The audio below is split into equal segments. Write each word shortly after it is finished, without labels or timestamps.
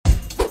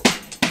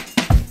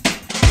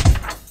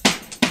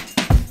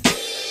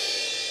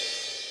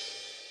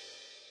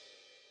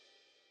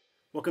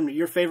Welcome to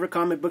your favorite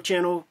comic book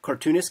channel,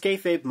 Cartoonist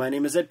Kayfabe. My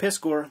name is Ed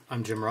Piskor.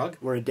 I'm Jim Rugg.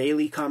 We're a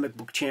daily comic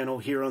book channel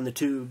here on the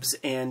tubes,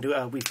 and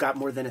we've got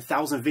more than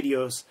 1,000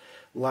 videos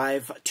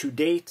live to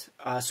date,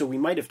 so we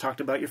might have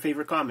talked about your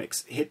favorite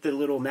comics. Hit the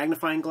little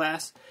magnifying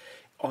glass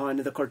on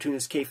the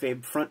Cartoonist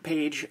Kayfabe front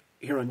page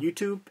here on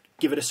YouTube.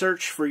 Give it a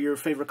search for your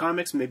favorite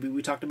comics. Maybe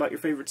we talked about your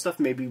favorite stuff,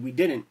 maybe we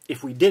didn't.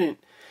 If we didn't,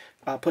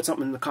 put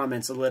something in the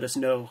comments and let us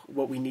know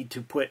what we need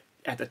to put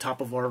at the top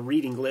of our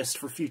reading list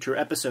for future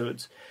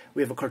episodes.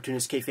 We have a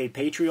Cartoonist Kayfabe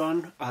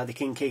Patreon. The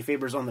King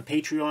Kayfabers on the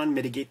Patreon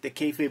mitigate the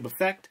kayfabe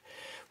effect.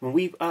 When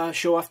we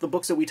show off the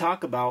books that we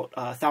talk about,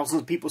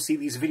 thousands of people see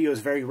these videos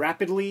very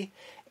rapidly,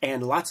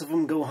 and lots of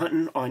them go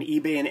hunting on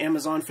eBay and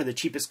Amazon for the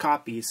cheapest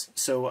copies.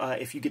 So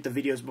if you get the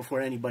videos before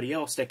anybody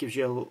else, that gives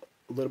you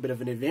a little bit of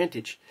an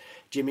advantage.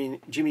 Jimmy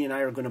and I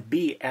are going to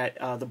be at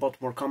the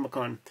Baltimore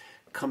Comic-Con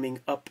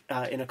coming up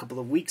in a couple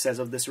of weeks as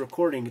of this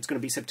recording. It's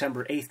going to be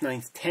September 8th,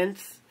 9th,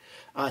 10th.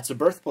 It's the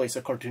birthplace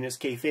of Cartoonist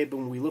Kayfabe,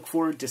 and we look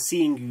forward to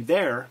seeing you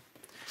there.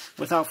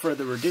 Without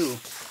further ado,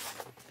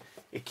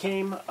 it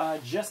came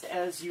just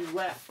as you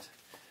left.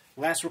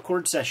 Last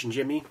record session,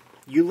 Jimmy.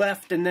 You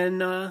left, and then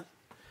the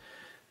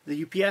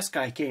UPS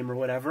guy came, or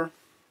whatever.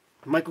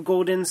 Michael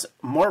Golden's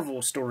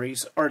Marvel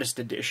Stories Artist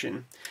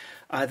Edition.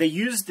 They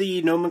use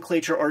the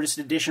nomenclature Artist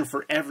Edition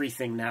for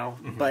everything now,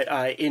 but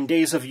in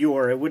days of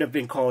yore, it would have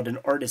been called an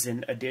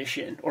Artisan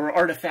Edition, or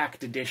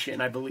Artifact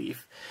Edition, I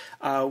believe,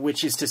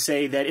 which is to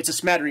say that it's a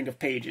smattering of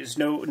pages,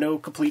 no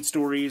complete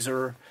stories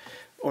or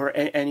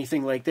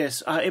anything like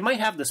this. It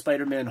might have the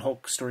Spider-Man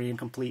Hulk story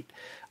incomplete.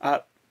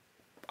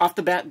 Off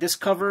the bat, this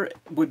cover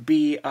would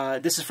be,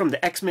 this is from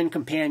the X-Men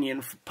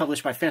Companion,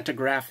 published by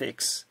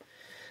Fantagraphics,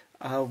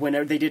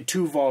 whenever they did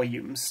 2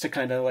 volumes to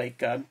kind of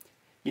like...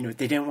 you know,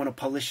 they didn't want to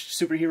publish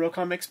superhero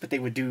comics, but they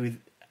would do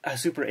a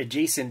super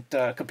adjacent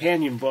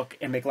companion book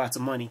and make lots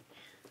of money.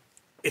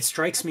 It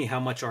strikes me how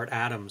much Art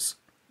Adams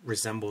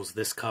resembles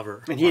this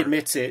cover. And he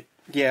admits it.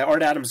 Yeah,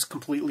 Art Adams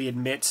completely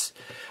admits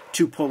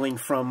to pulling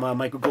from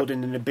Michael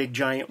Golden in a big,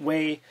 giant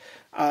way.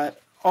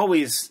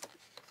 Always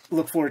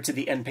look forward to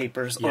the end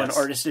papers on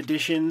artist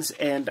editions,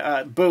 and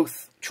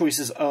both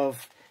choices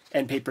of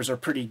end papers are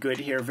pretty good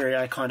here. Very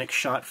iconic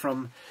shot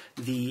from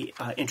the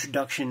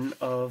introduction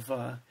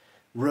of...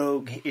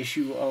 Rogue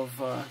issue of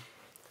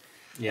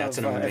it's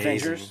an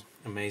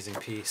amazing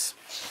piece.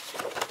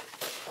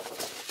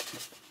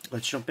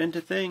 Let's jump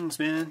into things,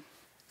 man.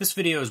 This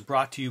video is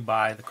brought to you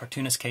by the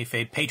Cartoonist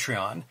Kayfabe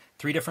Patreon.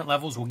 3 different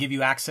levels will give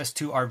you access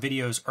to our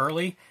videos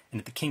early, and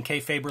at the King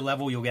Kayfaber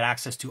level, you'll get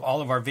access to all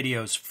of our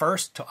videos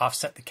first to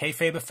offset the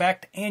kayfabe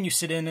effect, and you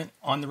sit in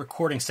on the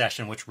recording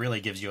session, which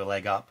really gives you a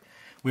leg up.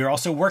 We are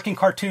also working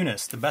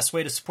Cartoonist. The best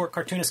way to support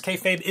Cartoonist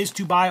Kayfabe is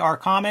to buy our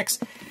comics.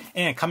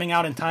 And coming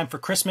out in time for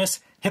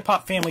Christmas, Hip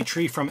Hop Family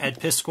Tree from Ed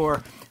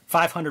Piskor.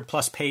 500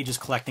 plus pages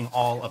collecting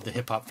all of the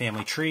Hip Hop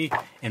Family Tree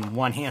in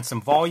one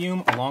handsome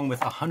volume, along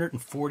with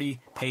 140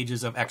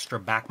 pages of extra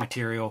back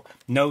material,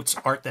 notes,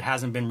 art that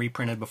hasn't been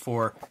reprinted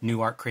before, new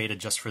art created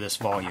just for this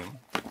volume.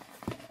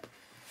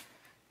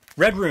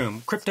 Red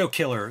Room, Crypto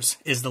Killers,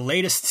 is the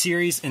latest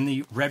series in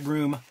the Red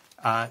Room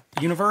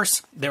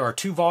universe. There are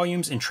 2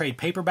 volumes in trade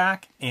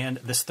paperback, and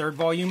this 3rd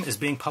volume is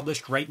being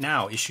published right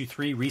now. Issue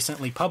 3,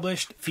 recently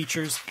published,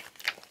 features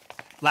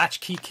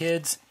Latchkey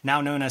Kids,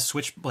 now known as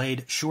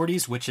Switchblade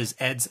Shorties, which is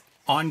Ed's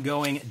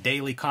ongoing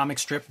daily comic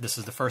strip. This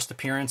is the first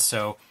appearance,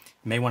 so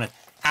you may want to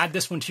add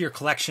this one to your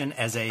collection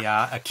as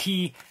a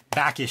key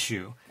back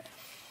issue.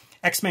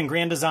 X-Men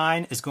Grand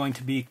Design is going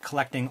to be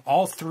collecting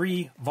all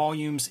 3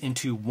 volumes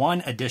into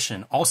one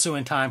edition, also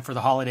in time for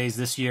the holidays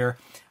this year.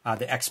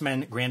 The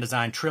X-Men Grand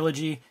Design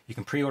Trilogy. You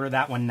can pre-order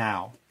that one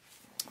now.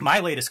 My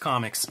latest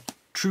comics,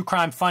 True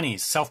Crime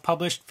Funnies,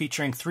 self-published,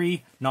 featuring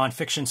 3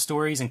 non-fiction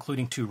stories,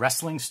 including 2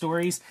 wrestling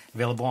stories,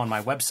 available on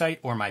my website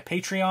or my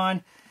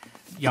Patreon.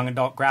 Young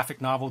adult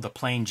graphic novel, The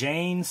Plain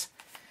Janes.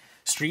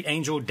 Street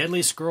Angel,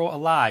 Deadliest Girl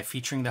Alive,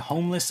 featuring the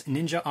homeless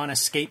ninja on a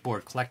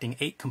skateboard, collecting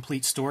 8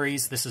 complete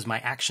stories. This is my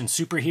action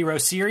superhero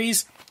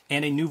series,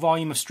 and a new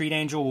volume of Street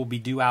Angel will be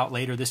due out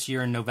later this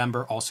year in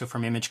November, also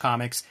from Image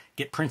Comics.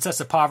 Get Princess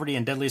of Poverty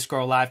and Deadliest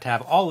Girl Alive to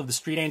have all of the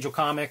Street Angel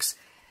comics,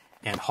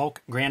 and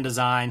Hulk Grand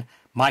Design,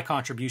 my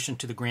contribution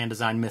to the Grand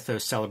Design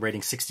mythos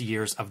celebrating 60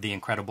 years of the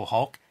Incredible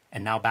Hulk.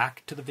 And now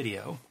back to the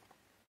video.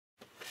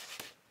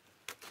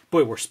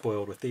 Boy, we're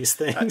spoiled with these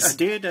things.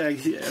 Dude,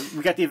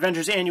 we got the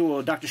Avengers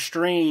Annual, Doctor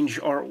Strange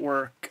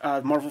artwork,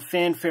 Marvel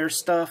Fanfare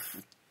stuff,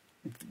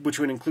 which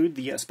would include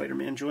the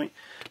Spider-Man joint,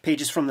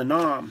 pages from the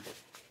Nom.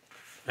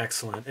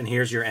 Excellent. And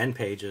here's your end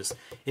pages.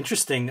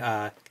 Interesting,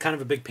 kind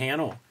of a big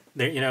panel.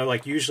 There, you know,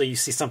 like usually you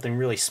see something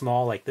really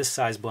small like this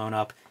size blown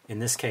up. In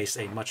this case,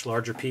 a much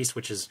larger piece,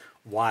 which is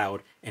wild,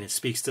 and it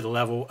speaks to the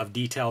level of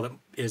detail that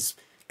is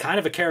kind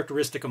of a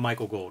characteristic of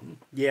Michael Golden.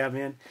 Yeah,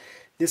 man.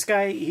 This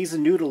guy, he's a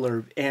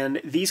noodler, and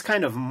these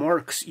kind of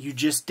marks you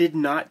just did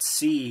not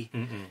see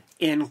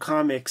in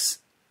comics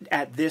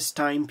at this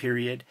time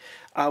period.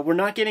 We're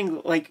not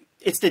getting, like,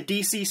 it's the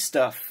DC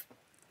stuff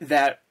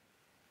that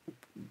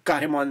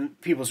got him on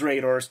people's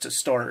radars to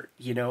start,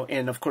 you know.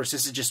 And of course,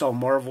 this is just all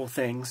Marvel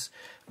things,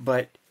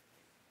 but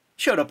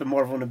showed up in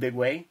Marvel in a big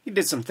way. He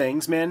did some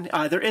things, man.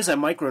 There is a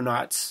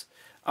Micronauts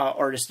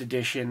artist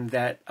edition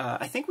that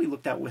I think we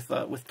looked at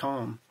with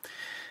Tom,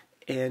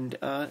 and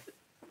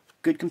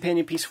good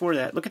companion piece for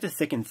that. Look at the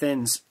thick and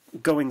thins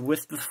going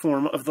with the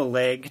form of the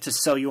leg to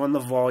sell you on the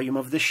volume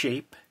of the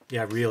shape.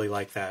 Yeah, I really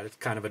like that. It's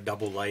kind of a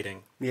double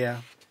lighting.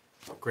 Yeah.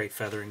 Great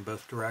feathering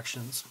both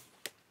directions.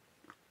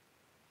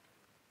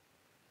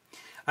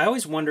 I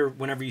always wonder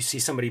whenever you see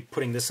somebody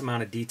putting this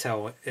amount of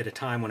detail at a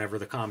time whenever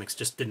the comics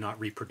just did not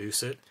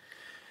reproduce it.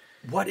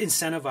 What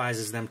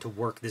incentivizes them to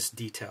work this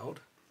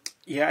detailed?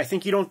 Yeah, I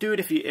think you don't do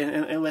it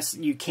unless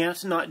you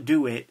can't not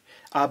do it.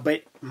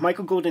 But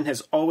Michael Golden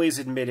has always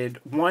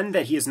admitted, one,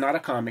 that he is not a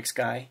comics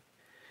guy,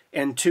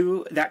 and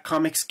two, that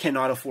comics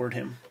cannot afford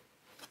him.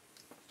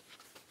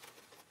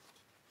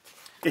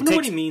 I know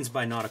what he means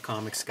by not a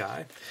comics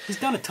guy. He's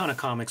done a ton of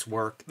comics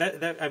work.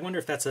 I wonder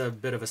if that's a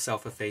bit of a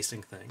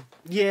self-effacing thing.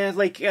 Yeah,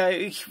 like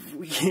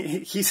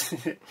he's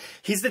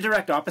the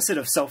direct opposite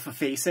of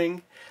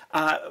self-effacing.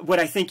 What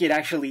I think it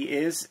actually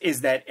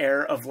is that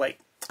air of like,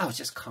 oh, it's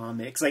just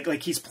comics.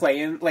 Like he's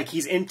playing, like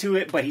he's into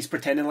it, but he's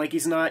pretending like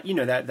he's not. You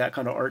know, that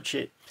kind of art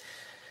shit.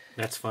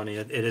 That's funny.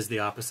 It is the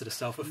opposite of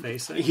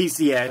self-effacing.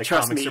 Like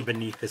trust comics me. Are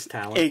beneath his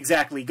talent.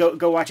 Exactly.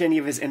 Go watch any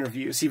of his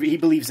interviews. He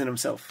believes in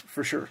himself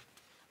for sure.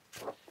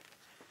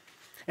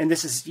 And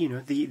this is, you know,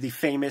 the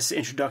famous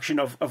introduction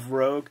of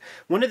Rogue.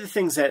 One of the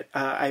things that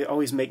I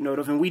always make note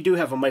of, and we do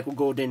have a Michael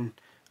Golden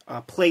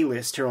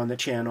playlist here on the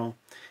channel,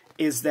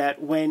 is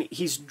that when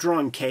he's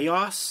drawn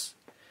Chaos,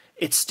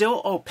 it's still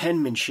all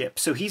penmanship.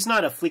 So he's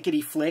not a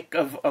flickety-flick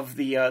of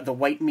the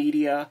white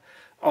media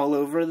all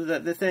over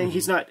the thing. Mm-hmm.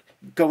 He's not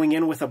going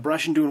in with a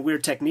brush and doing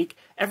weird technique.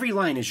 Every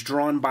line is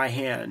drawn by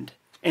hand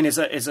and is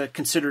a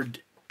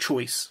considered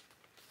choice.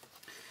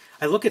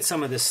 I look at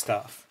some of this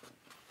stuff,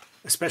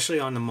 especially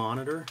on the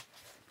monitor,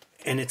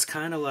 and it's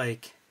kind of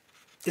like,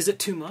 is it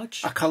too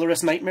much? A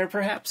colorist nightmare,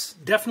 perhaps?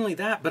 Definitely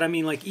that, but I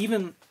mean, like,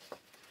 even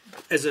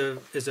as a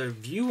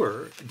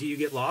viewer, do you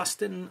get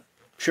lost in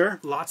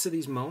lots of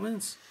these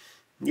moments?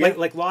 Yeah.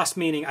 Like lost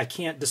meaning I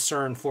can't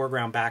discern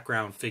foreground,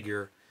 background,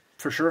 figure.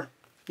 For sure.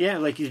 Yeah,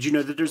 like, did you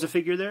know that there's a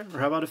figure there? Or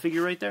how about a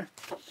figure right there?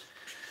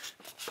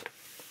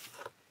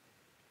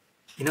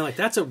 You know, like,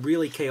 that's a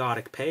really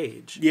chaotic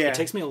page. Yeah. It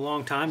takes me a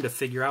long time to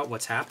figure out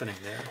what's happening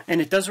there.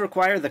 And it does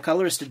require the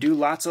colorist to do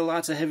lots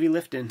of heavy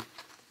lifting.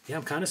 Yeah,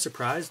 I'm kind of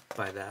surprised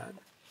by that.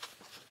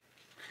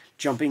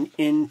 Jumping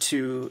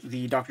into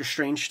the Doctor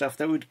Strange stuff,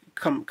 that would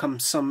come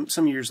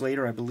some years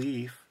later, I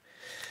believe.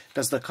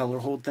 Does the color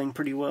hold thing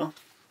pretty well.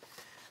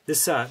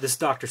 This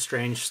Doctor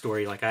Strange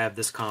story, like, I have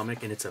this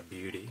comic, and it's a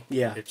beauty.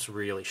 Yeah. It's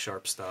really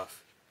sharp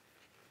stuff.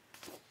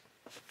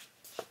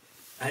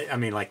 I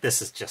mean, like,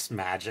 this is just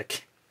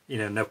magic. You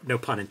know, no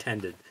pun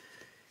intended.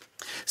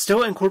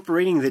 Still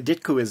incorporating the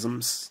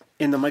Ditkoisms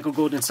in the Michael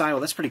Golden style.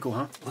 That's pretty cool,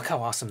 huh? Look how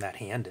awesome that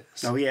hand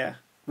is. Oh, yeah.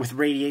 With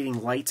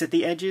radiating lights at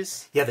the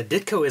edges. Yeah, the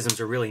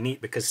Ditkoisms are really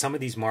neat because some of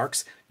these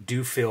marks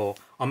do feel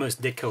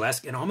almost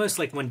Ditko-esque. And almost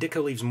like when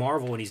Ditko leaves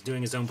Marvel and he's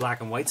doing his own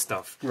black and white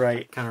stuff.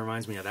 Right. Kind of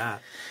reminds me of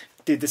that.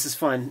 Dude, this is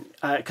fun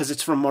because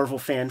it's from Marvel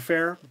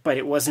Fanfare, but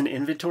it was an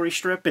inventory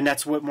strip, and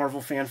that's what Marvel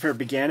Fanfare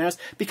began as.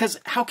 Because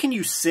how can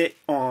you sit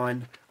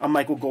on a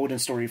Michael Golden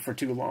story for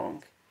too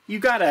long? You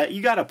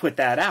gotta put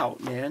that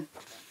out, man.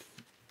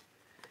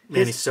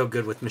 Man, he's so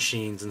good with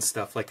machines and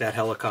stuff. Like, that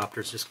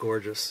helicopter's just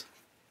gorgeous.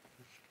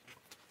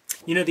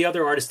 You know, the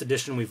other artist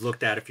edition we've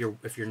looked at, if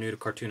you're new to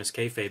Cartoonist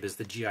Kayfabe, is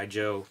the G.I.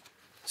 Joe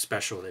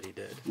special that he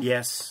did.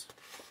 Yes.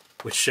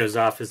 Which shows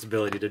off his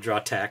ability to draw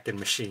tech and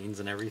machines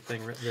and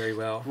everything very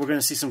well. We're going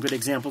to see some good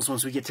examples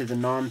once we get to the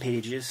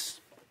non-pages.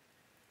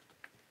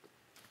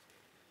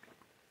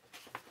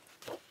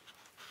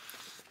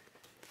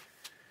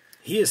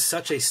 He is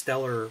such a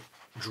stellar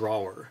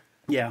drawer.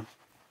 Yeah.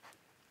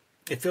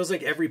 It feels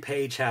like every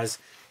page has...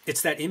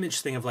 It's that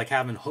image thing of, like,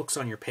 having hooks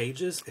on your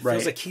pages. It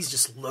feels like he's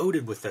just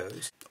loaded with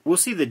those. We'll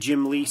see the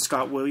Jim Lee,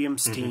 Scott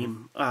Williams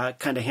team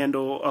kind of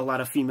handle a lot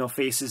of female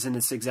faces in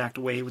this exact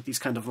way with these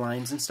kind of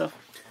lines and stuff.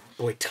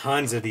 Boy,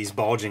 tons of these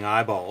bulging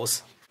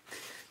eyeballs.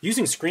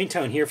 Using screen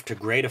tone here to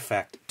great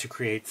effect to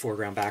create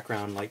foreground,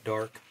 background, light,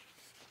 dark.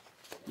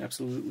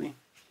 Absolutely.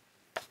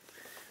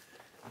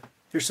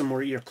 Here's some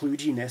more of your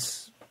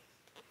kludginess.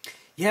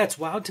 Yeah, it's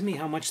wild to me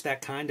how much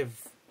that kind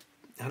of,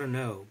 I don't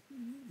know,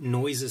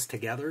 noises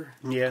together.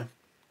 Yeah.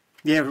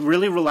 Yeah, it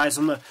really relies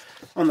on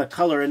the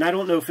color, and I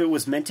don't know if it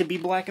was meant to be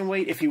black and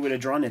white, if he would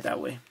have drawn it that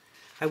way.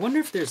 I wonder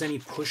if there's any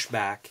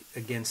pushback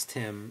against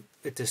him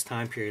at this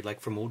time period, like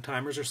from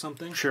old-timers or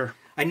something. Sure.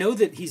 I know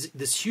that he's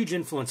this huge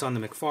influence on the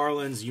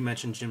McFarlanes. You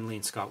mentioned Jim Lee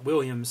and Scott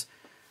Williams.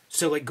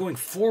 So, like, going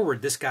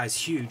forward, this guy's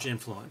huge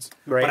influence.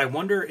 Right. But I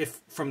wonder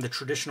if, from the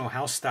traditional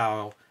house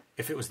style,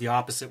 if it was the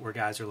opposite, where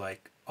guys are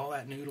like, all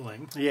that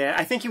noodling. Yeah,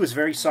 I think he was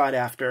very sought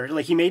after.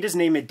 Like, he made his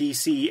name at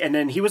DC, and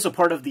then he was a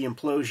part of the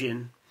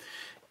implosion.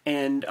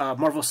 And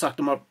Marvel sucked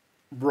him up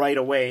right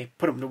away,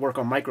 put him to work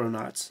on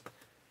Micronauts.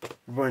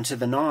 We're into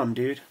the Nom,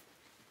 dude.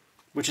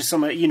 which is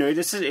some, you know,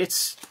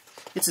 it's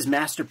his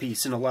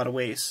masterpiece in a lot of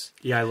ways.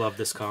 Yeah, I love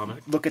this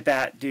comic. Look at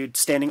that, dude,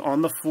 standing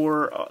on the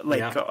floor,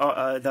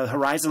 the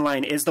horizon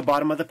line is the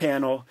bottom of the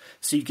panel,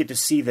 so you get to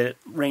see the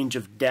range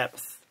of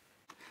depth.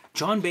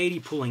 John Beatty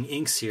pulling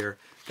inks here.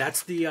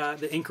 That's the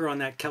inker on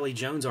that Kelly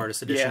Jones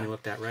artist edition we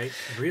looked at, right?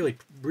 Really,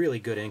 really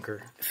good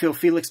inker. Phil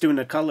Felix doing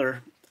the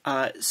color.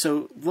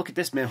 So look at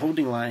this, man,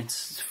 holding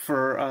lines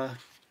for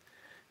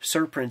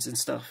surprints and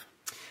stuff.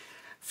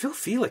 Phil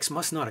Felix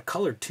must not have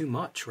colored too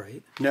much,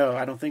 right? No,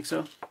 I don't think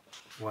so.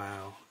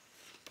 Wow.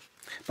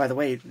 By the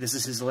way, this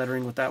is his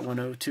lettering with that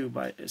 102,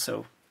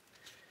 so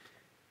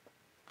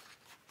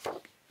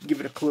give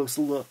it a close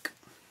look.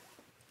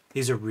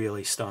 These are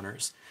really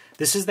stunners.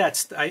 This is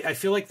that. I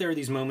feel like there are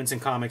these moments in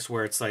comics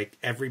where it's like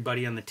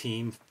everybody on the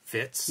team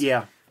fits.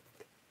 Yeah.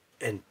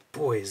 And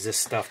boy, is this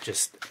stuff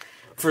just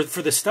for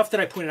the stuff that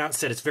I pointed out and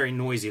said it's very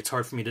noisy. It's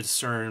hard for me to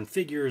discern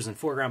figures and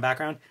foreground,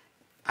 background.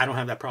 I don't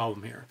have that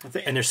problem here.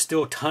 And there's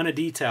still a ton of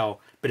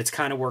detail, but it's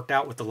kind of worked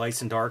out with the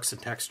lights and darks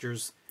and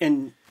textures.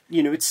 And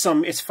you know,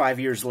 it's 5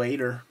 years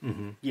later.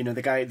 You know,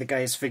 the guy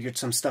has figured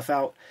some stuff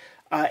out,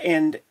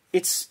 and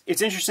it's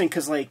interesting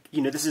because, like,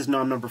 you know, this is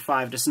nom number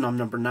 5, this is nom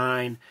number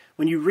 9.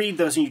 When you read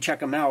those and you check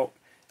them out,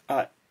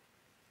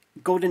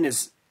 Golden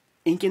is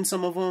inking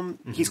some of them.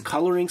 He's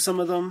coloring some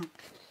of them.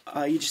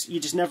 You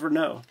just never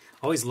know.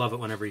 Always love it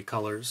whenever he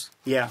colors.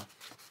 Yeah.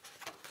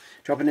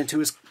 Dropping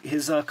into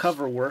his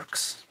cover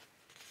works.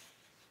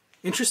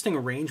 Interesting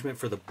arrangement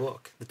for the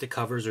book that the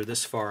covers are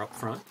this far up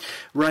front.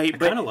 Right,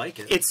 but I kind of like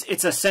it.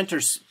 It's a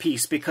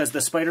centerpiece because the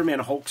Spider-Man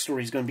Hulk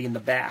story is going to be in the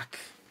back.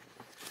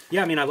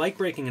 Yeah, I mean, I like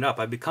breaking it up.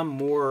 I've become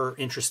more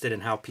interested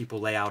in how people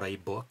lay out a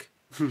book,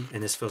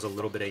 and this feels a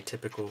little bit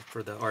atypical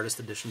for the artist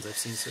editions I've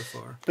seen so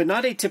far. But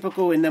not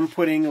atypical in them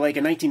putting like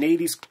a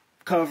 1980s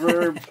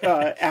cover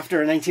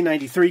after a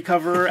 1993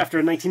 cover, after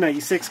a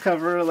 1996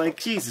 cover. Like,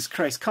 Jesus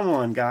Christ, come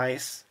on,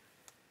 guys.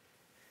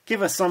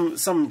 Give us some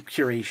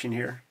curation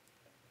here.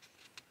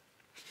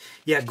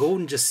 Yeah,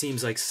 Golden just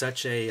seems like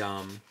such a,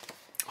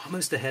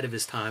 almost ahead of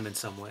his time in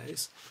some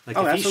ways. Like,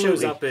 if absolutely. he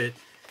shows up at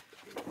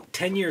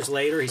 10 years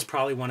later, he's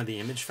probably one of the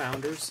Image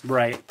founders.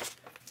 Right.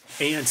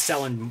 And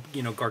selling,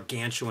 you know,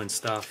 gargantuan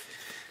stuff.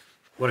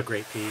 What a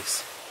great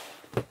piece.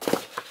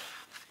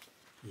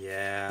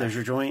 Yeah. There's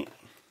your joint.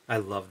 I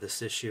love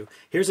this issue.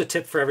 Here's a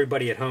tip for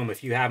everybody at home.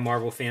 If you have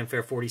Marvel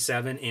Fanfare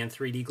 47 and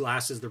 3D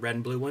glasses, the red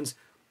and blue ones,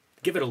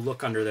 give it a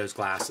look under those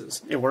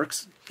glasses. It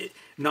works.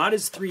 Not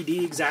as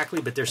 3D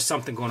exactly, but there's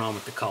something going on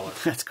with the color.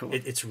 That's cool.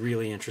 It's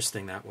really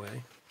interesting that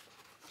way.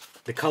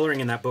 The coloring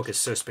in that book is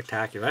so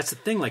spectacular. That's the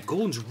thing. Like,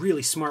 Golden's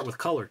really smart with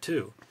color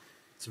too.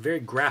 It's a very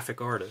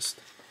graphic artist.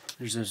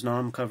 There's those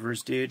nom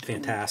covers, dude.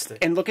 Fantastic.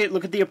 And look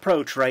at the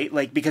approach, right?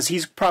 Like, because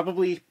he's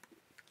probably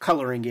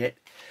coloring it.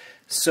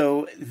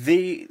 So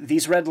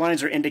these red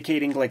lines are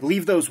indicating, like,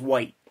 leave those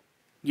white.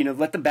 You know,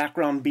 let the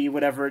background be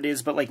whatever it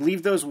is, but like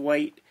leave those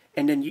white.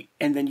 And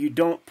then you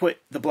don't put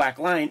the black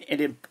line, and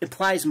it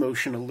implies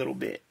motion a little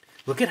bit.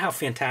 Look at how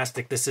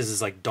fantastic this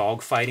is like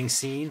dog fighting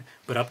scene,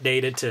 but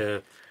updated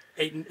to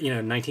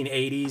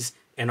 1980s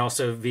and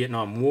also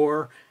Vietnam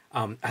War.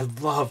 I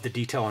love the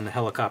detail on the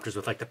helicopters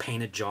with like the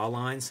painted jaw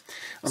lines.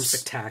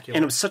 Spectacular.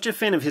 And I'm such a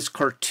fan of his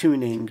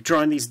cartooning,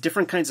 drawing these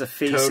different kinds of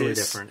faces. Totally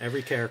different.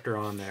 Every character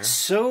on there.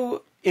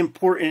 So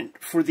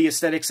important for the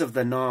aesthetics of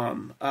the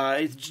nom.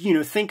 You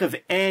know, think of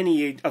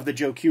any of the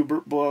Joe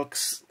Kubert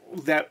books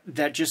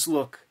that just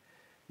look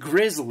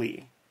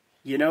grisly,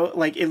 you know,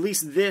 like at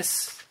least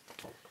this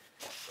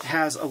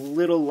has a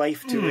little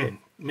life to it.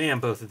 Man,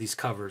 both of these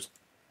covers,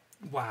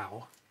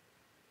 wow.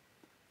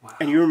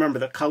 And you remember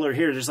the color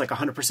here? There's like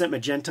 100%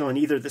 magenta on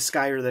either the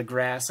sky or the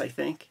grass, I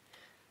think.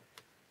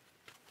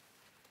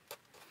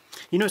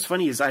 You know what's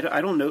funny is I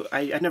don't know.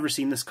 I've never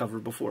seen this cover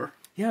before.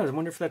 Yeah, I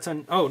wonder if that's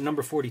on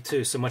number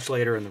 42. So much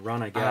later in the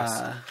run, I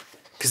guess,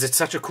 because it's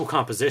such a cool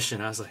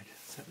composition. I was like,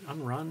 is that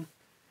on run?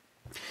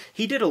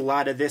 He did a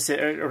lot of this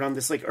around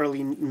this like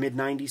early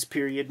mid-90s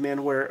period,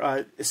 man,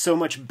 where so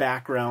much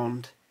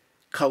background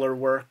color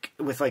work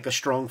with like a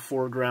strong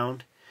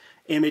foreground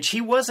image.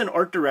 He was an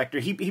art director.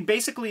 He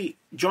basically,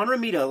 John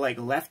Romita like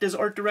left as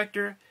art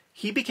director.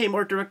 He became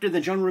art director,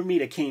 then John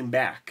Romita came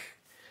back.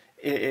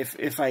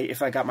 If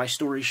I got my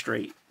story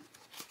straight.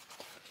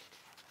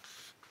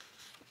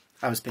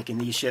 I was picking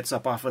these shits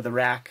up off of the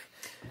rack.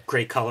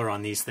 Great color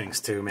on these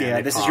things too, man.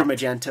 Yeah, this is your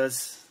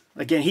magentas.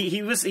 Again,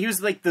 he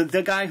was like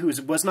the guy who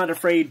was not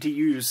afraid to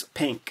use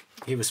pink.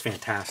 He was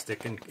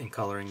fantastic in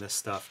coloring this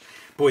stuff.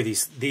 Boy,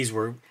 these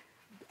were.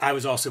 I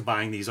was also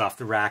buying these off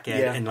the rack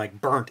and like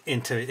burnt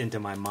into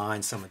my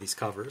mind some of these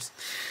covers.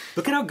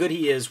 Look at how good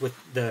he is with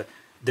the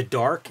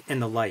dark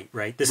and the light.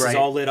 Right, this is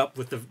all lit up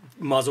with the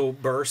muzzle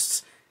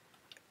bursts.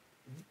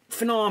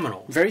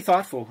 Phenomenal. Very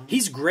thoughtful.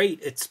 He's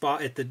great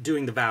at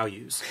doing the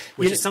values,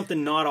 which is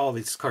something not all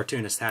these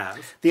cartoonists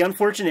have. The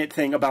unfortunate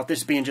thing about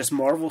this being just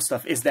Marvel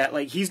stuff is that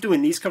like he's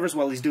doing these covers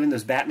while he's doing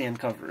those Batman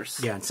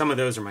covers. Yeah, and some of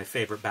those are my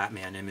favorite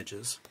Batman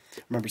images.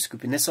 Remember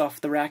scooping this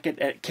off the rack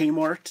at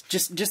Kmart?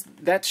 Just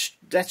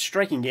that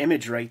striking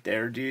image right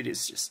there, dude,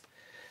 is just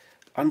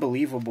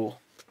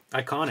unbelievable.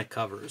 Iconic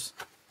covers.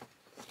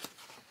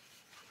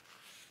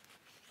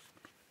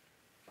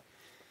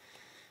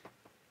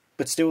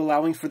 But still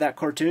allowing for that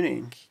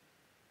cartooning.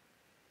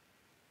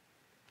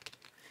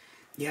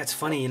 Yeah, it's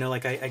funny, you know,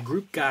 like I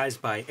group guys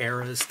by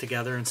eras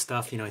together and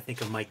stuff. You know, I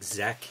think of Mike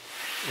Zeck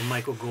and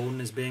Michael Golden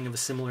as being of a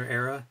similar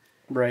era.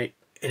 Right.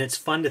 And it's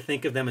fun to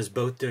think of them as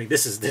both doing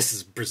this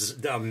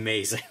is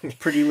amazing.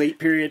 Pretty late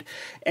period.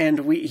 And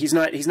he's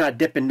not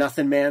dipping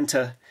nothing, man,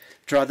 to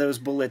draw those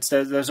bullets.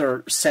 Those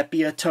are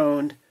sepia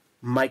toned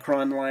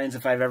micron lines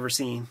if I've ever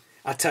seen.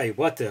 I'll tell you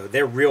what, though,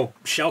 they're real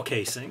shell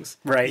casings.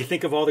 Right. You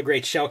think of all the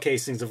great shell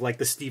casings of like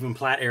the Stephen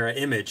Platt era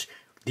image.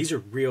 These are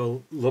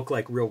real, look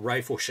like real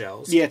rifle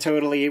shells. Yeah,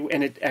 totally.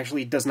 And it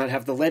actually does not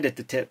have the lead at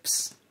the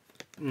tips.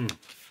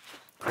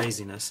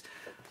 Craziness.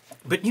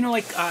 But, you know,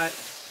 like,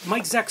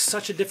 Mike Zeck's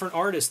such a different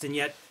artist, and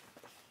yet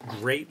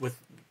great with,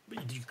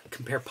 you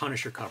compare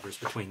Punisher covers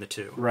between the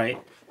two. Right.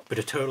 But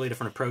a totally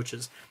different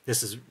approaches.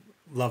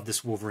 Love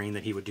this Wolverine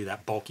that he would do,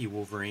 that bulky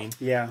Wolverine.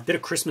 Yeah. Did a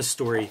Christmas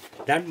Story.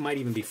 That might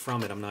even be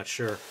from it, I'm not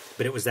sure.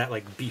 But it was that,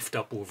 like, beefed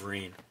up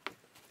Wolverine.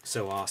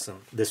 So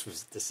awesome. This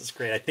is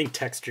great. I think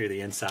texture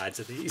the insides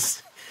of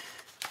these.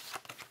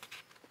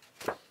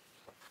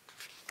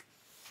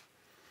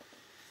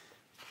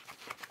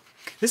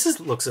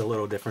 Looks a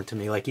little different to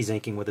me, like he's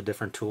inking with a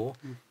different tool.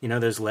 You know,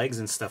 those legs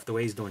and stuff, the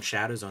way he's doing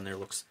shadows on there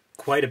looks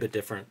quite a bit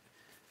different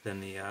than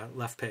the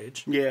left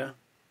page. Yeah.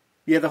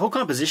 Yeah, the whole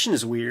composition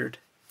is weird.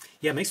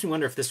 Yeah, it makes me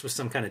wonder if this was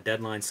some kind of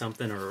deadline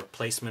something or a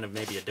replacement of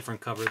maybe a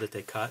different cover that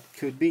they cut.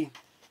 Could be.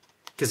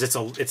 Because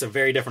it's a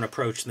very different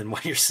approach than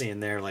what you're seeing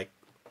there. Like,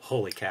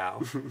 holy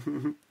cow.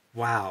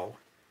 Wow.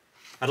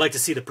 I'd like to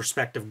see the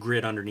perspective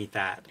grid underneath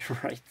that.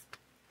 Right.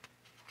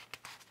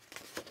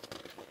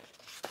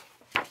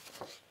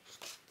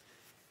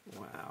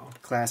 Wow.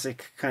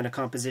 Classic kind of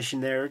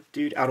composition there,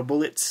 dude. Out of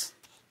bullets.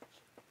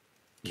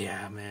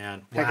 Yeah,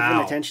 man. Heck of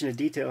an attention to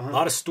detail, huh? A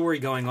lot of story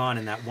going on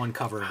in that one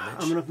cover image.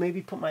 I'm going to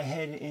maybe put my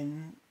head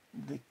in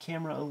the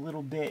camera a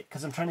little bit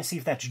because I'm trying to see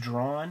if that's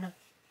drawn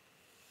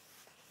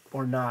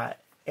or not.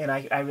 And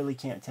I really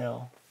can't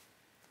tell.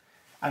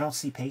 I don't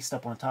see paste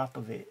up on top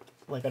of it.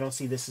 Like, I don't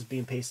see this as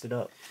being pasted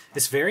up.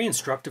 It's very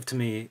instructive to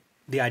me,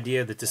 the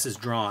idea that this is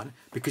drawn,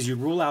 because you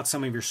rule out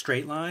some of your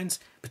straight lines,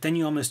 but then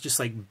you almost just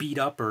like beat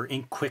up or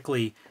ink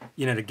quickly,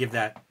 you know, to give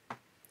that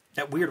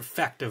weird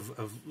effect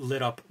of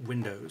lit up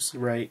windows.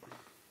 Right.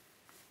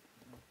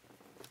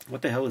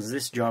 What the hell is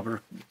this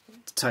jobber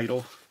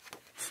title?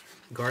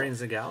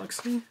 Guardians of the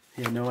Galaxy?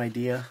 Yeah, no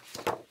idea.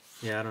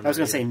 Yeah, I don't know. I was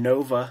going to say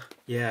Nova.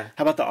 Yeah.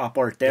 How about the op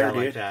art there, I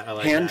dude? like that. I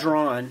like Hand that.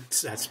 drawn.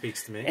 That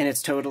speaks to me. And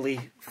it's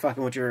totally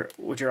fucking with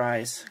your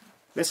eyes.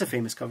 That's a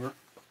famous cover.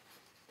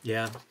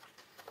 Yeah.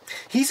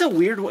 He's a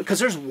weird one because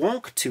there's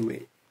wonk to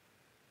it.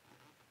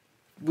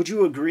 Would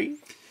you agree?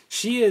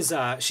 She is.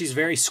 She's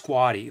very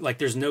squatty. Like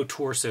there's no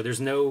torso. There's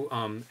no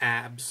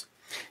abs.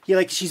 Yeah,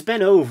 like she's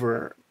bent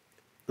over,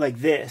 like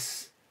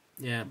this.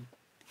 Yeah.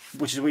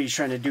 Which is what he's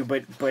trying to do,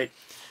 but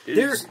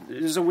there's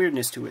a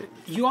weirdness to it.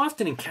 You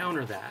often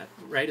encounter that,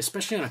 right?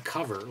 Especially on a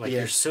cover. Like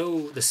Yeah.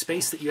 the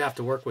space that you have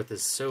to work with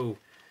is so.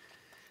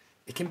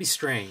 It can be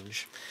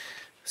strange.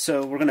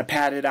 So we're gonna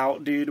pad it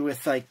out, dude,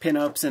 with like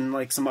pinups and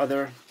like some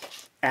other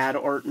ad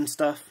art and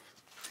stuff.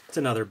 It's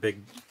another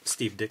big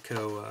Steve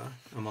Ditko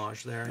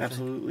homage there.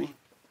 Absolutely.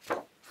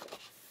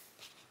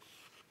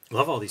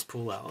 Love all these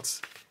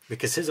pullouts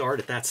because his art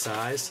at that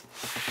size,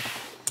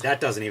 that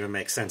doesn't even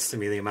make sense to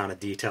me. The amount of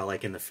detail,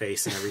 like in the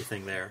face and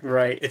everything there.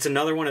 Right. It's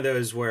another one of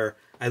those where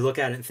I look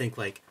at it and think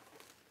like,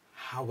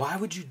 why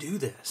would you do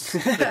this?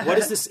 Like, what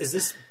is this? Is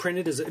this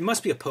printed as? It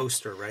must be a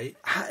poster, right?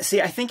 See,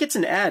 I think it's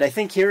an ad. I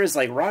think here is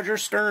like Roger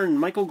Stern,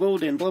 Michael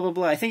Golden, blah blah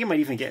blah. I think it might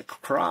even get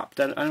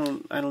cropped. I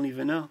don't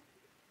even know.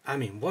 I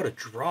mean, what a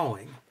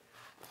drawing!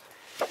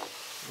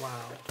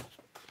 Wow.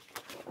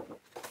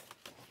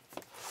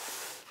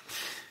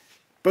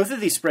 Both of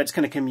these spreads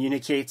kind of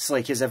communicates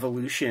like his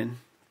evolution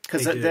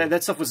because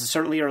that stuff was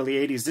certainly early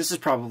 '80s. This is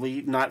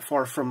probably not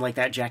far from like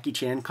that Jackie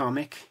Chan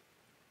comic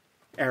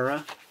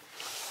era.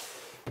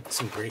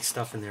 Some great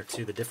stuff in there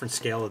too. The different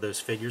scale of those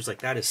figures, like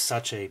that is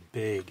such a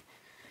big.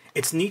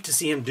 It's neat to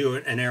see him do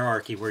an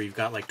hierarchy where you've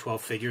got like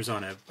 12 figures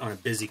on a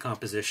busy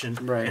composition,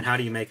 right? And how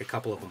do you make a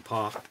couple of them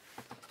pop?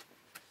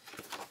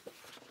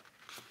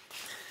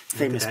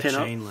 Famous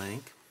pinup. Chain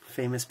link.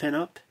 Famous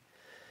pinup.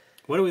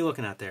 What are we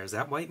looking at there? Is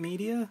that white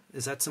media?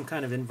 Is that some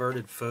kind of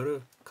inverted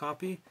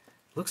photocopy?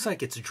 Looks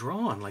like it's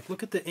drawn. Like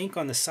look at the ink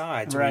on the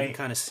sides, right? Where you can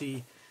kind of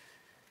see.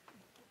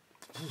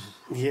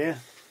 Yeah.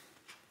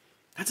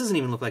 That doesn't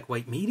even look like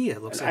white media.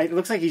 It looks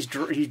like he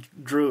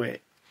drew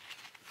it.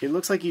 It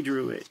looks like he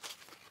drew it.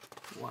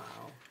 Wow,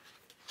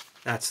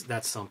 that's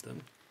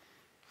something.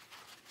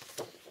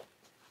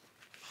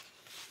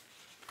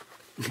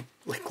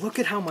 Like, look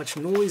at how much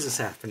noise is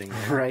happening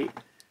there. Right.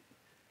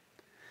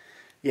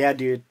 Yeah,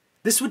 dude.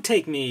 This would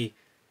take me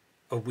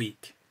a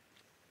week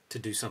to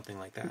do something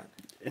like that,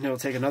 and it'll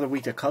take another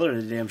week to color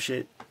the damn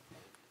shit.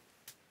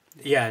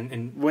 Yeah,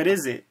 and what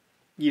is it?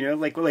 You know,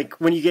 like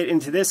when you get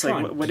into this,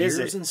 like what is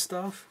it? And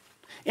stuff.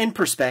 In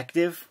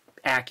perspective,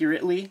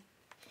 accurately,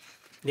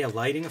 Yeah,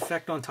 lighting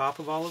effect on top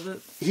of all of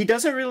it. He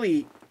doesn't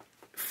really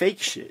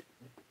fake shit.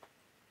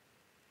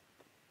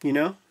 You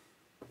know?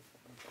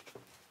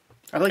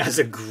 That's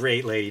a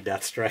great Lady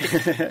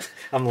Deathstrike.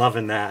 I'm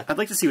loving that. I'd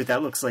like to see what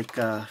that looks like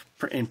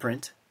in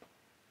print.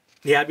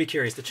 Yeah, I'd be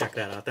curious to check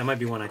that out. That might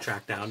be one I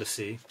track down to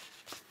see.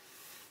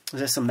 Is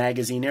that some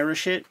magazine era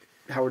shit?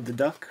 Howard the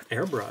Duck?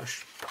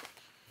 Airbrush.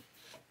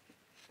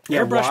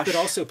 Yeah, Airbrush, wash. but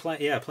also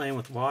playing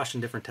with wash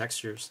and different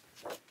textures.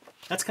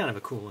 That's kind of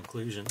a cool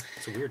inclusion.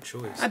 It's a weird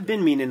choice. I've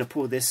been meaning to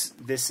pull this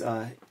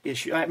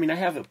issue. I mean, I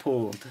have it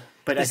pulled,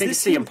 but I think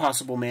it's the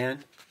Impossible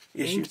Man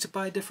issue. Inked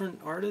by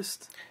different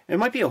artists? It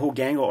might be a whole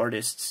gang of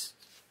artists.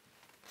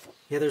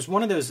 Yeah, there's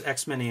one of those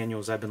X-Men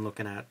annuals I've been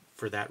looking at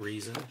for that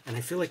reason. And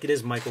I feel like it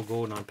is Michael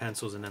Golden on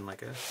pencils and then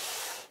like a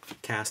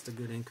cast of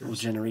good inkers. Little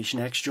Generation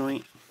X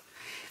joint.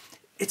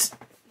 It's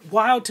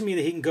wild to me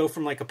that he can go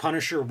from like a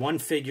Punisher one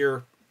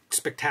figure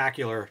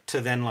spectacular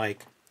to then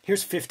like,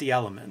 here's 50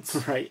 elements.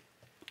 Right.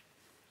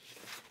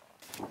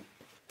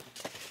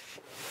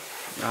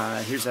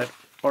 Here's that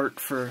art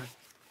for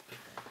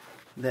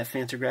that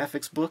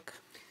Fantagraphics book.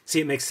 See,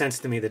 it makes sense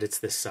to me that it's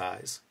this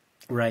size.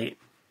 Right.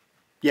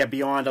 Yeah,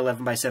 beyond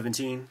 11 by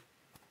 17.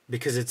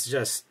 Because it's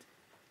just,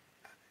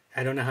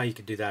 I don't know how you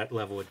could do that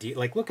level of detail.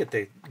 Like, look at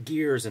the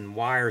gears and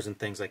wires and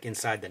things like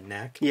inside the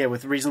neck. Yeah,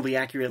 with reasonably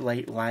accurate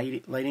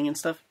lighting and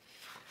stuff.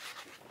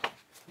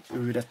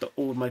 Ooh, that's the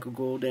old Michael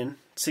Golden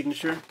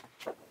signature.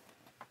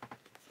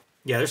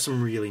 Yeah, there's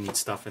some really neat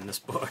stuff in this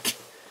book.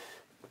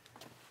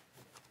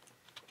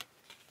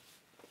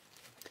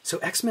 So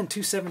X-Men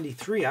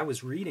 273, I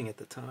was reading at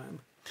the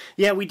time.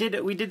 Yeah, we did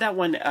that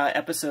one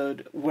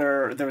episode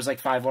where there was like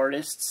 5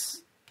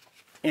 artists.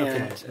 And,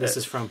 okay, this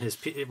is from his...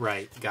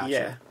 Right, gotcha.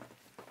 Yeah.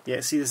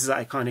 Yeah, see, this is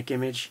an iconic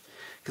image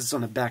because it's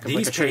on the back of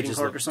like a trading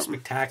card or something.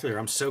 Spectacular.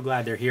 I'm so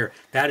glad they're here.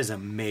 That is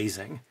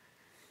amazing.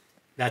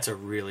 That's a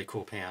really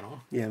cool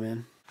panel. Yeah,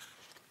 man.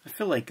 I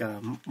feel like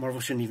Marvel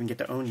shouldn't even get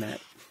to own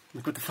that.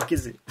 Like, what the fuck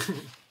is it?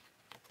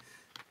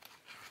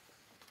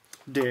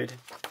 Dude.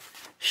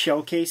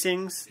 Shell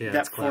casings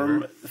that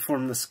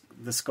form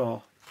the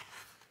skull.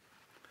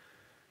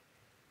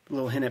 A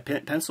little hint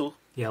at pencil.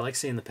 Yeah, I like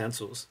seeing the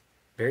pencils.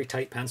 Very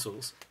tight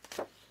pencils.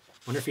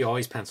 Wonder if he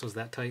always pencils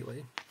that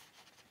tightly.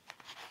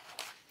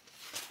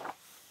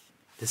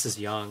 This is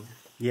young.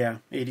 Yeah,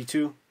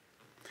 82.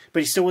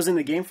 But he still was in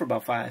the game for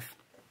about 5.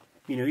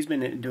 You know, he's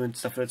been doing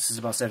stuff since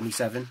about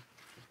 77.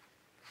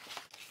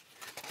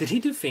 Did he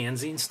do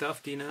fanzine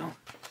stuff, do you know?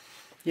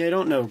 Yeah, I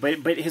don't know.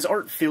 But his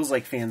art feels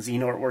like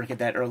fanzine artwork at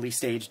that early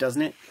stage,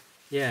 doesn't it?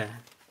 Yeah.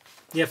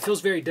 Yeah, it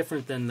feels very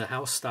different than the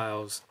house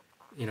styles,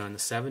 you know, in the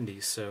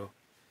 70s, so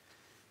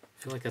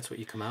I feel like that's what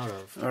you come out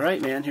of. All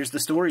right, man. Here's the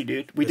story,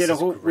 dude. We did a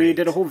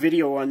whole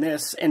video on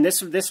this, and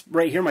this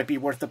right here might be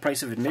worth the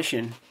price of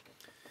admission.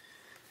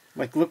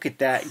 Like, look at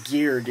that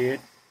gear, dude.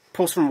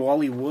 Post from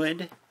Wally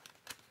Wood.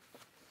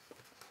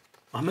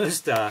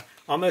 Almost an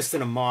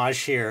homage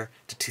here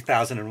to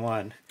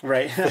 2001.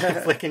 Right.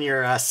 Flicking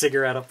your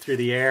cigarette up through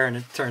the air and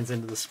it turns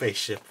into the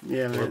spaceship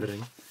orbiting.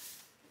 Man.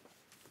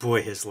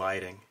 Boy, his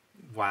lighting.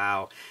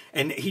 Wow.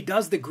 And he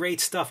does the great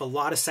stuff. A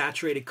lot of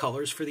saturated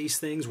colors for these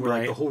things where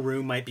like, the whole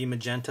room might be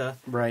magenta.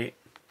 Right.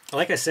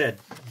 Like I said,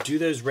 do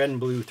those red and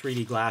blue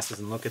 3D glasses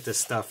and look at this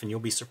stuff and you'll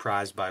be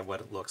surprised by what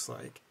it looks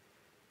like.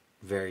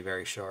 Very,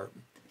 very sharp.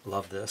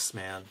 Love this,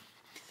 man.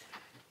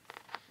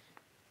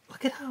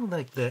 Look at how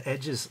like the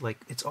edges, like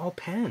it's all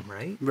pen,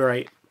 right?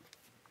 Right.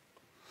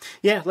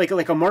 Yeah, like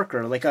a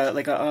marker, like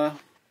a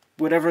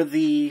whatever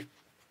the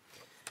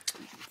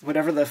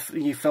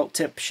felt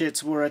tip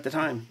shits were at the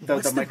time.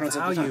 What's the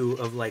value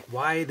of like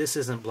why this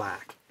isn't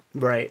black?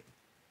 Right.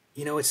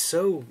 You know, it's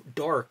so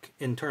dark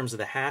in terms of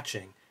the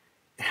hatching.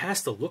 It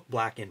has to look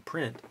black in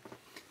print.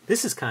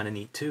 This is kind of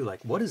neat too.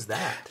 Like, what is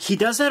that? He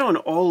does that on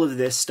all of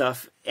this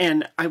stuff,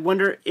 and I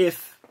wonder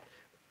if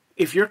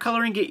you're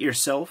coloring it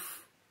yourself.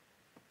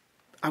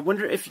 I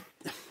wonder if...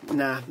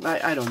 Nah,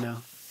 I don't know.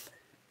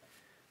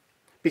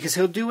 Because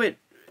he'll do it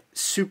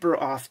super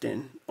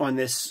often on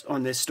this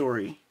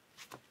story.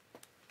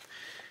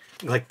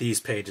 Like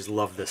these pages,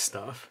 love this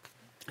stuff.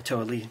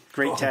 Totally.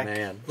 Great tech. Oh,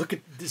 man. Look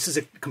at... This is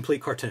a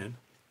complete cartoon.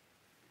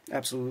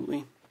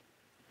 Absolutely.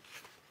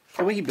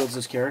 The way he builds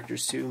those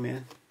characters, too,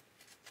 man.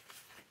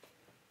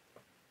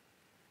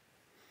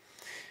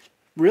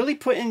 Really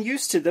putting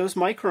use to those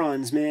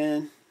microns,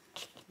 man.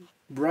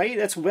 Right?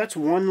 That's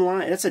one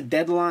line. That's a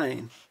dead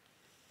line.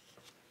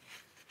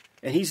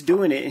 And he's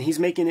doing it, and he's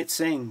making it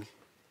sing.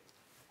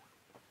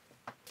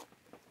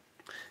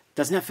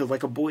 Doesn't that feel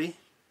like a boy?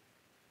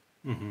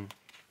 Mm-hmm.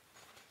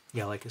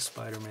 Yeah, like a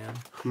Spider-Man.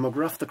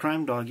 McGruff the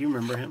crime dog, you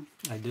remember him?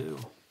 I do.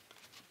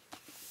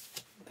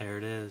 There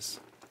it is.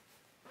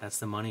 That's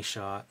the money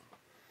shot.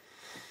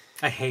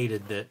 I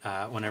hated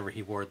that whenever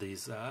he wore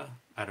these, I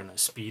don't know,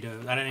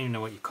 Speedos. I don't even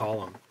know what you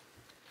call them.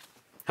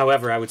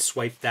 However, I would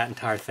swipe that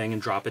entire thing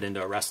and drop it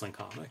into a wrestling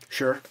comic.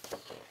 Sure.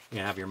 You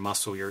have your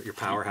muscle, your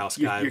powerhouse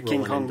guy your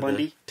King Kong into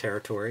Bundy the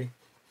territory.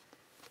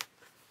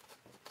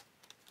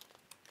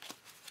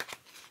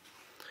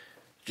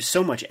 Just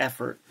so much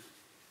effort.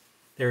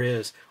 There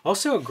is.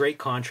 Also a great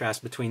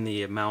contrast between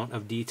the amount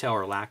of detail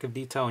or lack of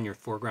detail in your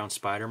foreground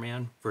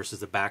Spider-Man versus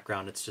the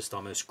background. It's just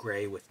almost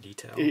gray with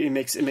detail. It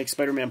makes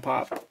Spider-Man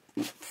pop,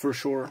 for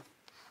sure.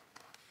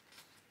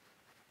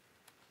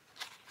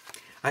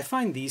 I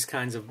find these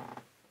kinds of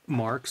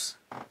marks,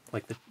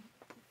 like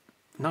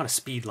not a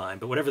speed line,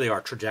 but whatever they are,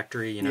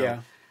 trajectory, you know.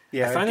 Yeah.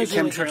 Yeah, I find those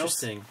really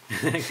chemtrails. interesting.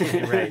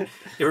 Right.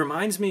 It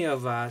reminds me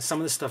of some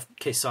of the stuff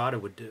Quesada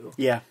would do.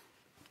 Yeah.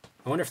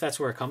 I wonder if that's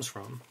where it comes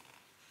from.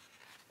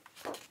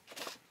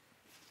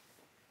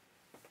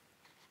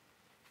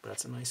 But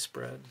that's a nice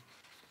spread.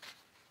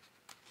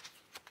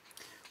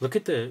 Look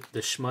at the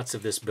schmutz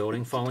of this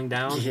building falling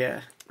down.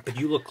 Yeah. But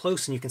you look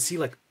close and you can see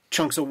like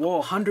chunks of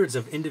wall. Hundreds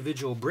of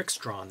individual bricks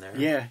drawn there.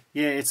 Yeah,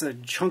 yeah, it's a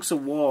chunks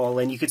of wall,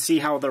 and you could see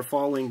how they're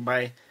falling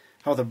by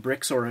how the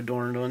bricks are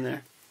adorned on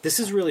there. This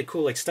is really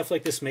cool. Like, stuff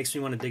like this makes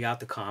me want to dig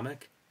out the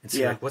comic and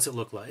see, like, what's it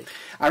look like?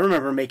 I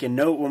remember making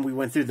note when we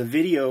went through the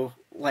video,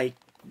 like,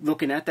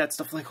 looking at that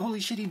stuff, like, holy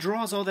shit, he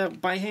draws all that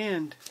by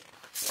hand.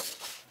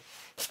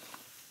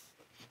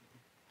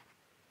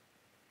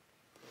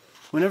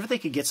 Whenever they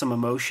could get some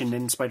emotion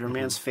in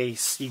Spider-Man's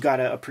face, you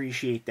gotta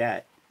appreciate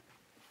that.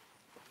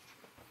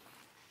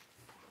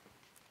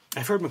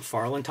 I've heard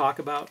McFarlane talk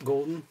about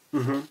Golden.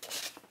 Mm-hmm.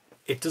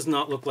 It does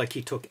not look like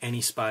he took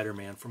any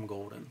Spider-Man from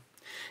Golden.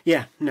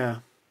 Yeah, no.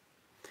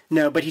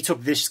 No, but he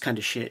took this kind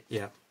of shit.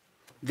 Yeah.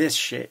 This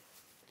shit.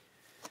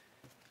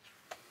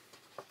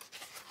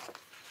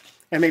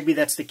 And maybe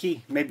that's the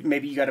key.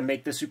 Maybe you gotta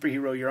make the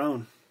superhero your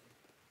own.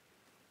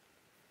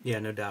 Yeah,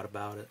 no doubt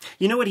about it.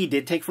 You know what he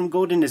did take from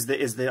Golden is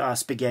the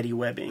spaghetti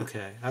webbing.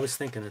 Okay, I was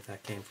thinking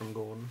that came from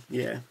Golden.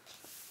 Yeah.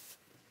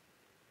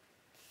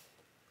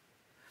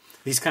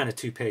 These kind of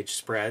 2-page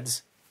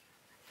spreads,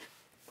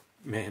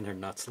 man, they're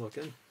nuts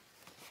looking.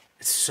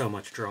 It's so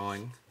much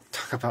drawing.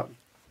 Talk about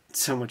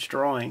so much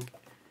drawing.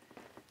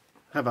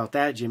 How about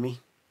that, Jimmy?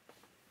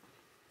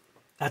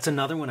 That's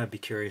another one I'd be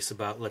curious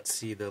about. Let's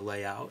see the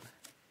layout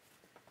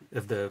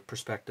of the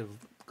perspective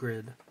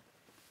grid.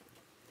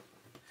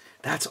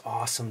 That's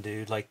awesome,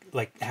 dude. Like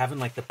having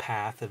like the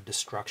path of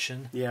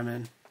destruction. Yeah,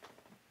 man.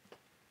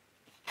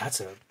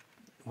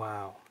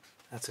 Wow.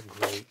 That's a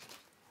great.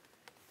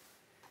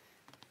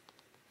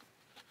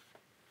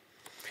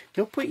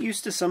 He'll put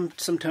used to some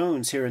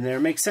tones here and there.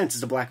 It makes sense.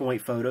 It's a black and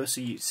white photo,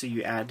 so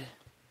you add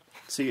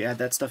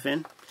that stuff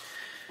in.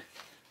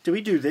 Did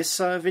we do this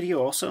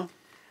video also?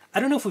 I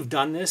don't know if we've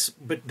done this,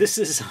 but this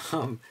is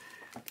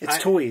it's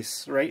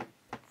toys, right?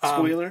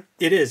 Spoiler.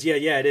 It is. Yeah,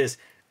 it is.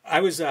 I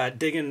was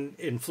digging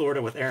in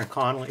Florida with Aaron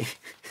Conley,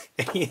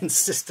 and he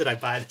insisted I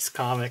buy this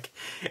comic,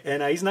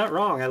 and he's not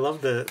wrong. I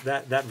love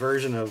that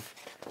version of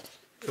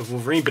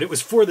Wolverine, but it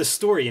was for the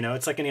story. You know,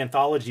 it's like an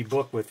anthology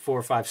book with 4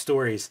 or 5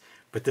 stories.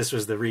 But this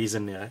was the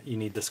reason you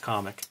need this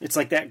comic. It's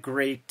like that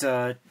great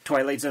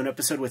Twilight Zone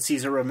episode with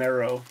Cesar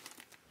Romero.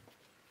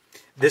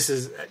 This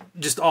is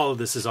just all of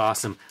this is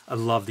awesome. I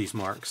love these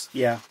marks.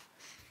 Yeah.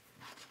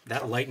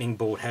 That lightning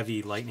bolt,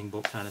 heavy lightning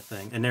bolt kind of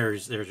thing. And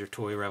there's your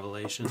toy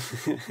revelation.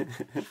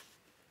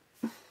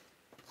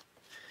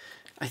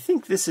 I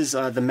think this is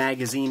the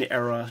magazine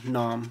era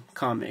Nom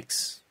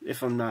comics,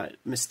 if I'm not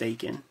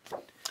mistaken.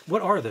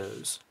 What are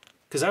those?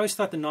 Because I always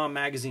thought the Nom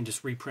magazine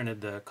just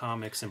reprinted the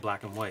comics in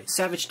black and white.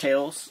 Savage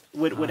Tales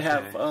would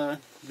have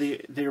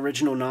the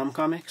original Nom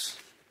comics.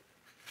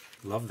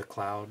 Love the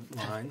cloud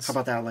lines. How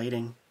about that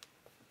lighting?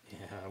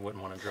 Yeah, I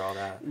wouldn't want to draw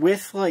that.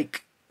 With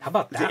like how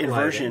about that the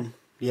inversion? Lighting?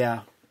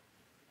 Yeah.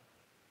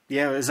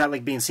 Yeah, is that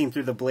like being seen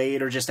through the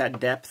blade or just at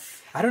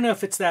depth? I don't know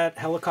if it's that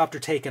helicopter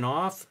taken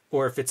off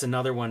or if it's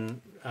another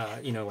one,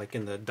 like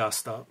in the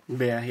dust up.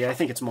 Yeah, I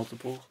think it's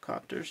multiple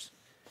copters.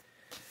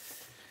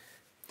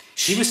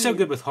 He was so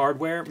good with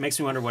hardware. Makes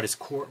me wonder what his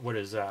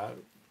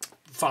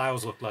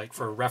files look like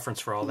for reference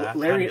for all that.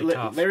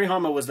 Larry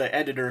Hama was the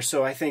editor,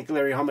 so I think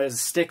Larry Hama is a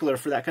stickler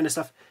for that kind of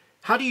stuff.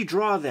 How do you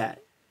draw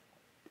that?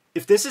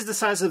 If this is the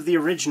size of the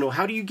original,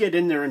 how do you get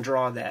in there and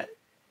draw that?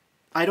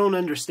 I don't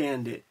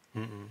understand it.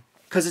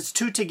 Because it's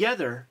two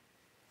together.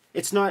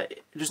 It's not.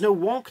 There's no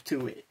wonk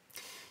to it.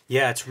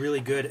 Yeah, it's really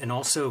good. And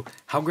also,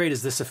 how great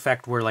is this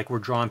effect where like we're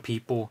drawing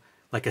people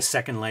like a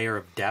second layer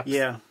of depth?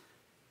 Yeah.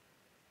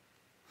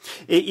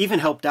 It even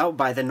helped out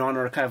by the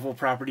non-archival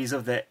properties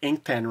of the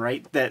ink pen,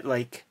 right? That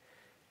like,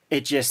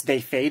 they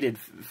faded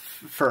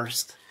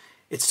first.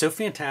 It's so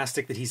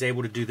fantastic that he's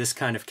able to do this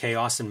kind of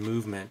chaos and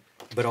movement,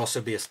 but also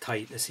be as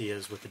tight as he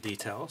is with the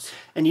details.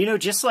 And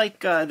just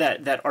like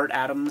that Art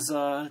Adams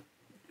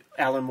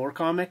Alan Moore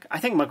comic, I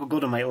think Michael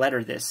Golden might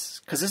letter this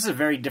because this is a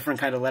very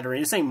different kind of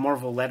lettering. This ain't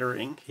Marvel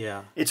lettering.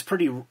 Yeah, it's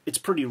pretty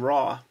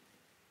raw.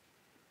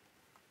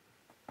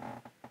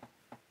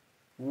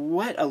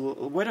 What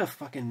a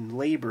fucking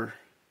labor,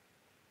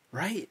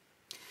 right?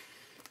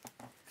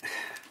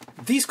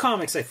 These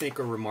comics, I think,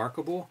 are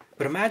remarkable.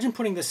 But imagine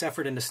putting this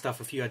effort into stuff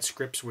if you had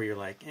scripts where you're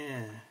like,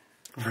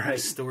 right,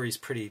 this story's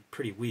pretty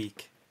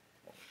weak.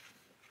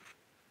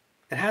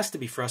 It has to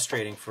be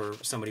frustrating for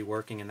somebody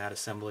working in that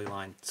assembly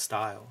line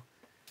style,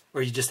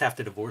 or you just have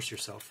to divorce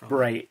yourself from it.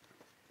 Right.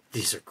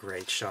 These are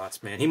great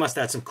shots, man. He must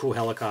have had some cool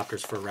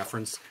helicopters for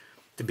reference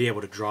to be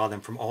able to draw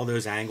them from all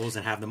those angles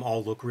and have them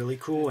all look really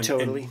cool. And,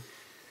 Totally. And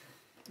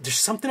there's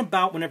something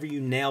about whenever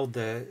you nail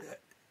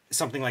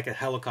something like a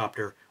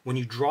helicopter, when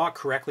you draw it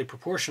correctly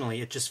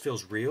proportionally, it just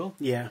feels real.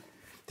 Yeah.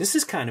 This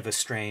is kind of a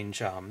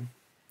strange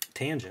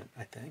tangent,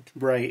 I think.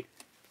 Right.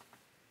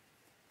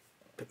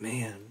 But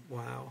man,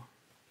 wow.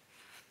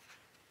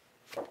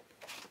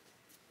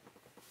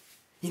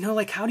 You know,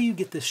 like, how do you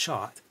get this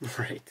shot?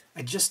 Right.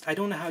 I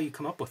don't know how you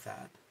come up with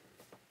that.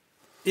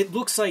 It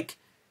looks like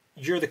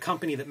you're the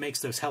company that makes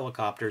those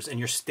helicopters and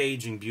you're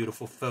staging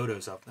beautiful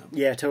photos of them.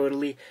 Yeah,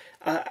 totally.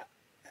 I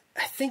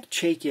think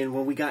Chaikin,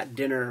 when we got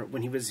dinner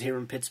when he was here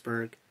in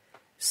Pittsburgh,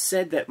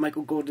 said that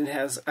Michael Golden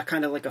has a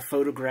kind of like a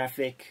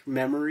photographic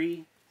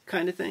memory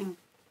kind of thing.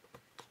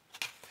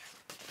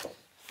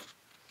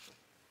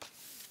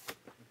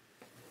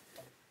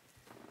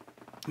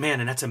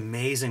 Man, and that's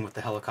amazing with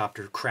the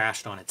helicopter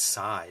crashed on its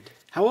side.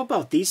 How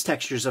about these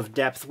textures of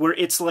depth where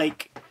it's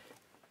like,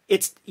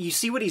 you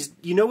see what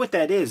you know what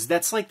that is?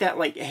 That's like that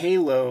like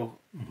halo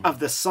of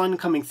the sun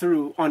coming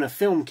through on a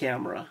film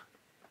camera.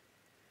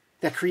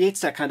 That creates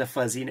that kind of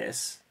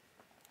fuzziness.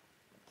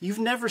 You've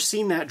never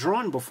seen that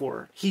drawn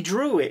before. He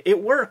drew it.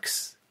 It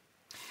works.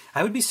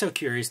 I would be so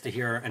curious to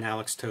hear an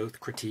Alex Toth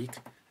critique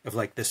of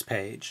like this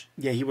page.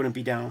 Yeah, he wouldn't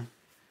be down.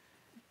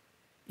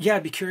 Yeah,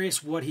 I'd be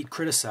curious what he'd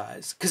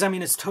criticize. Because, I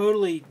mean, it's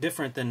totally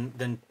different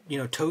than you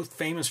know, Toth,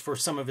 famous for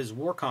some of his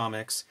war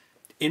comics,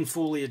 in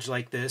foliage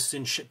like this,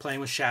 and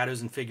playing with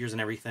shadows and figures and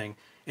everything.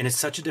 And it's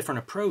such a different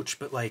approach,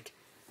 but, like,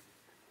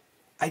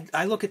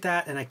 I look at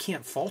that and I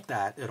can't fault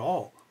that at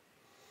all.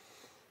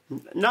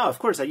 No, of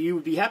course, you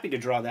would be happy to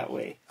draw that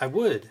way. I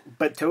would.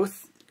 But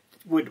Toth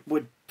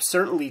would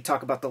certainly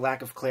talk about the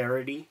lack of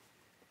clarity,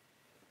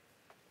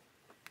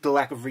 the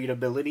lack of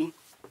readability,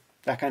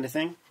 that kind of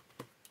thing.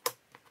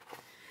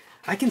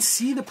 I can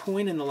see the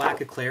point in the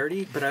lack of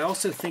clarity, but I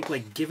also think,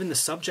 like, given the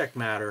subject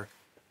matter,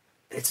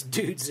 it's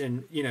dudes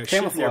in, you know,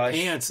 shitting their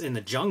pants in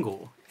the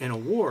jungle in a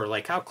war.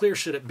 Like, how clear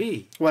should it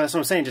be? Well, that's what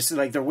I'm saying. Just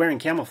like they're wearing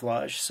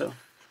camouflage, so.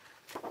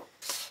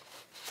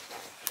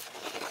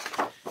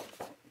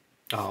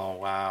 Oh,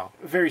 wow.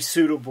 Very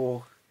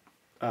suitable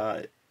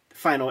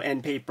final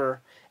end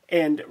paper,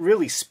 and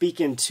really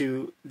speaking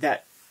to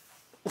that,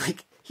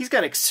 like, he's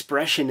got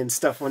expression and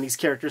stuff on these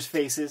characters'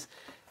 faces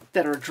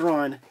that are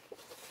drawn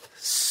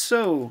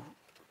so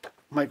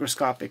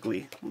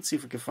microscopically. Let's see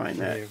if we can find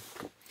that.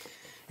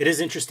 It is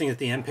interesting that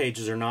the end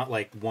pages are not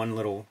like one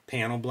little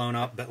panel blown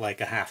up, but like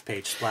a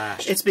half-page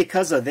splash. It's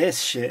because of this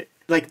shit.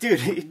 Like,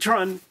 dude,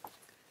 drawn...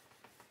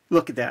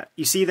 Look at that.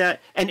 You see that?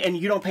 And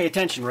you don't pay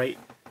attention, right?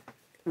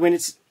 When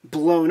it's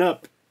blown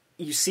up,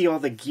 you see all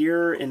the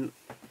gear, and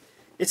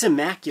it's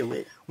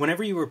immaculate.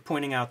 Whenever you were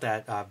pointing out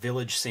that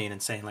village scene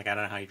and saying, like, I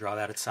don't know how you draw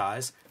that at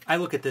size, I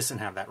look at this and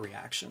have that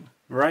reaction.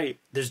 Right.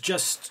 There's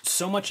just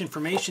so much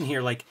information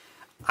here. Like,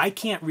 I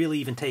can't really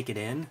even take it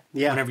in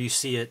whenever you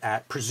see it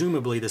at,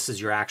 presumably this is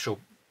your actual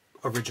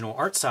original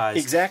art size.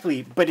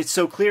 Exactly. But it's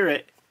so clear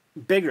at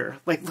bigger.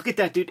 Like, look at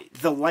that, dude.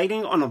 The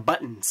lighting on a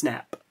button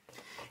snap.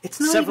 It's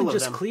not even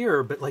just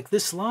clear, but like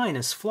this line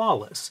is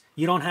flawless.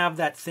 You don't have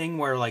that thing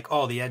where like,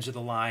 oh, the edge of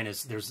the line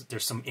is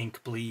there's some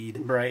ink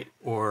bleed, right?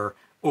 Or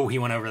oh, he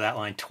went over that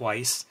line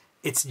twice.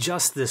 It's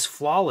just this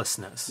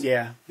flawlessness.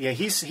 Yeah, yeah.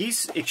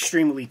 He's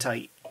extremely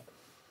tight.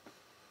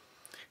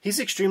 He's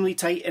extremely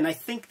tight, and I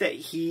think that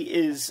he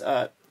is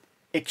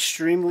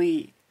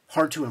extremely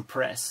hard to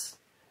impress.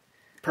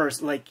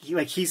 He's not.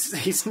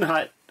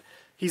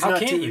 He's How not.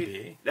 Can't you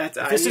be?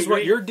 If this is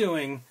what you're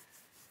doing.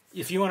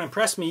 If you want to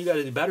impress me, you got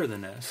to do better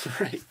than this.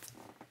 Right.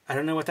 I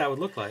don't know what that would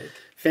look like.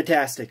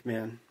 Fantastic,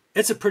 man.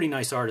 It's a pretty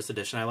nice artist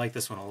edition. I like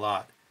this one a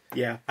lot.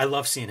 Yeah. I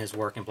love seeing his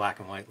work in black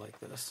and white like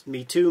this.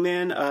 Me too,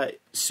 man.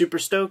 Super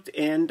stoked.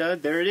 And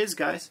there it is,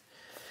 guys.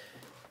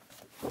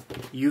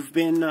 You've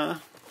been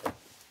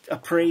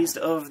appraised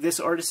of this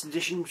artist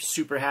edition.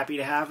 Super happy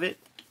to have it.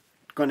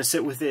 Going to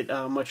sit with it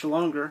much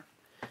longer.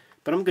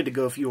 But I'm good to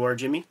go if you are,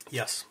 Jimmy.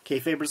 Yes.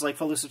 Kayfabers, like,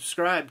 follow,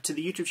 subscribe to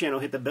the YouTube channel.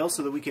 Hit the bell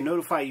so that we can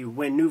notify you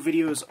when new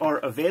videos are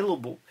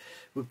available.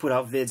 We put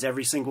out vids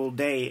every single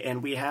day,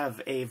 and we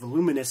have a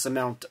voluminous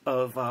amount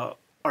of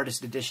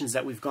artist editions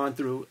that we've gone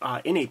through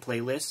in a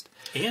playlist.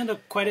 And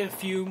quite a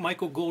few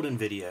Michael Golden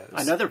videos.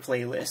 Another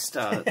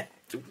playlist.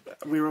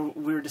 We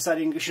were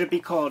deciding, should it be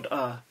called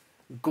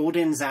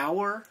Golden's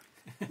Hour?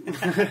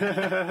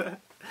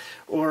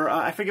 Or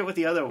I forget what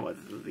the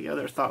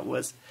other thought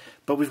was.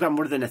 But we've got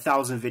more than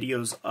 1,000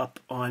 videos up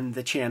on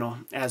the channel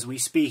as we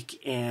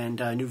speak, and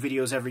new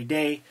videos every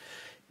day.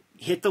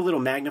 Hit the little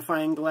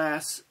magnifying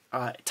glass,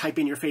 type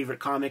in your favorite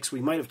comics.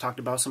 We might have talked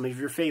about some of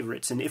your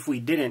favorites, and if we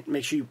didn't,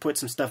 make sure you put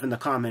some stuff in the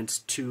comments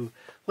to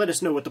let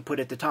us know what to put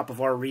at the top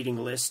of our reading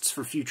lists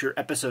for future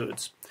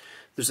episodes.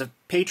 There's a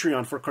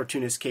Patreon for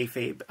Cartoonist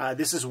Kayfabe.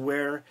 This is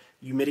where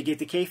you mitigate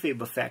the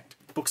kayfabe effect.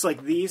 Books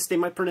like these, they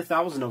might print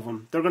 1,000 of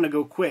them. They're going to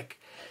go quick,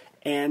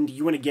 and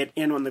you want to get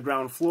in on the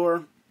ground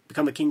floor.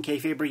 Become a King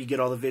Kayfaber, you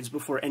get all the vids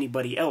before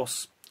anybody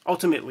else.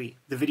 Ultimately,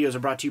 the videos are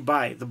brought to you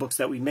by the books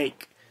that we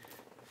make.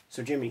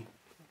 So, Jimmy,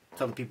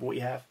 tell the people what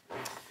you have.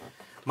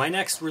 My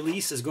next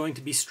release is going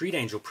to be Street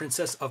Angel,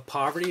 Princess of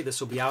Poverty. This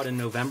will be out in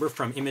November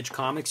from Image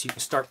Comics. You can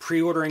start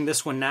pre-ordering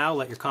this one now.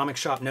 Let your comic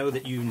shop know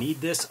that you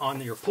need this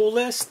on your pull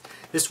list.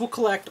 This will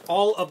collect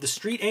all of the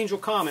Street Angel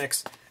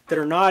comics that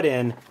are not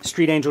in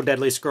Street Angel,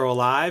 Deadliest Girl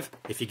Alive.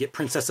 If you get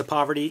Princess of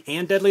Poverty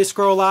and Deadliest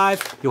Girl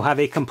Alive, you'll have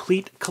a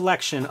complete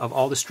collection of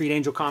all the Street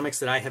Angel comics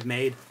that I have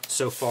made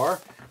so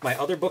far. My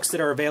other books that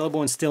are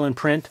available and still in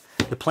print: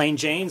 The Plain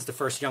Janes, the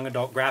first young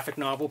adult graphic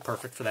novel,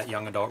 perfect for that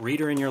young adult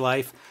reader in your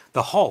life.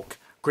 The Hulk,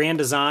 Grand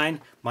Design,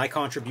 my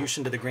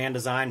contribution to the Grand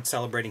Design,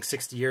 celebrating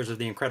 60 years of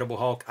the Incredible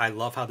Hulk. I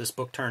love how this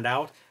book turned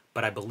out,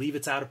 but I believe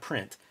it's out of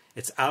print.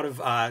 It's out of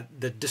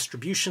the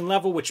distribution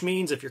level, which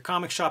means if your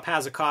comic shop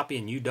has a copy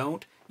and you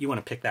don't, you want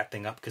to pick that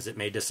thing up because it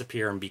may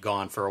disappear and be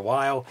gone for a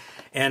while.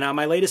 And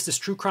my latest is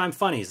True Crime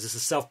Funnies. This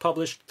is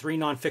self-published, 3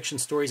 nonfiction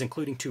stories,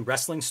 including 2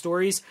 wrestling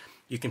stories.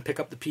 You can pick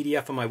up the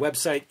PDF on my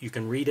website. You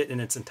can read it in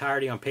its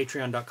entirety on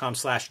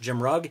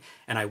patreon.com/JimRugg.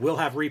 And I will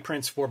have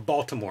reprints for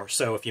Baltimore.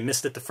 So if you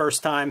missed it the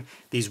first time,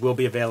 these will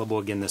be available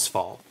again this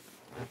fall.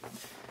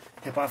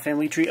 Hip Hop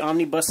Family Tree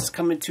Omnibus is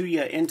coming to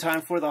you in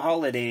time for the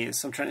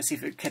holidays. I'm trying to see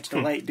if it catch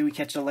the light. Do we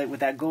catch the light with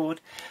that gold?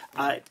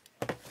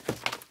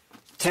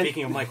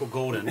 Speaking of Michael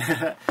Golden.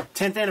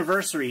 10th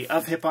anniversary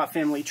of Hip Hop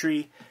Family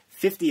Tree.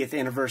 50th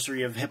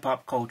anniversary of hip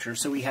hop culture.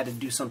 So we had to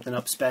do something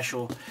up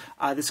special.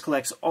 This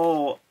collects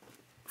all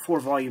 4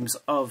 volumes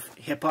of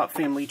Hip Hop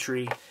Family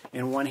Tree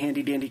in one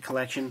handy-dandy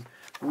collection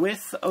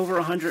with over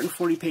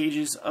 140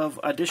 pages of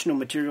additional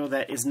material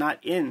that is not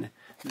in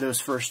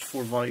those first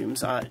 4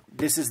 volumes.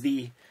 This is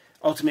the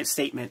ultimate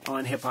statement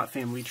on Hip Hop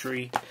Family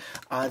Tree.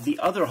 The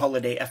other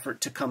holiday effort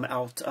to come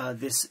out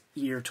this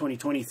year,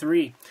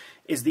 2023,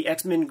 is the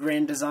X-Men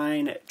Grand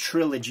Design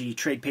Trilogy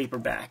trade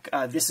paperback.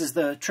 This is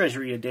the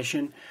Treasury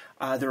edition.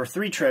 There are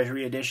 3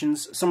 Treasury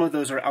editions. Some of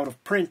those are out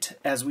of print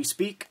as we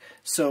speak,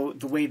 so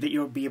the way that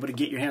you'll be able to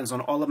get your hands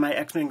on all of my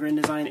X-Men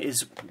Grand Design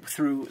is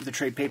through the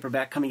trade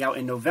paperback coming out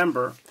in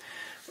November.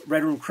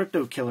 Red Room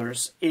Crypto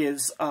Killers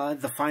is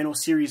the final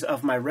series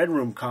of my Red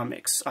Room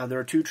comics. There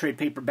are 2 trade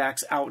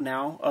paperbacks out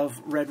now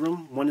of Red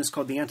Room. One is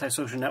called The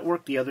Antisocial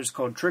Network, the other is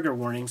called Trigger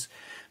Warnings.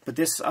 But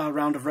this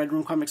round of Red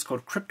Room comics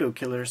called Crypto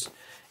Killers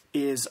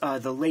is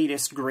the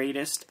latest,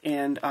 greatest,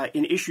 and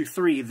in issue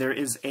 3 there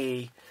is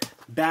a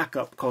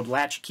backup called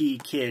Latchkey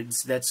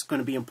Kids that's going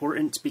to be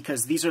important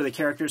because these are the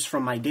characters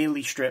from my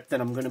daily strip that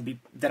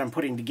I'm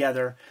putting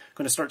together. I'm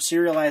going to start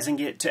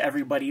serializing it to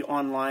everybody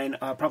online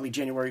probably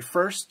January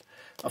 1st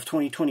of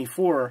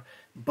 2024,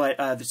 but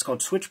it's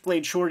called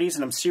Switchblade Shorties,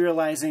 and I'm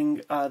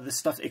serializing the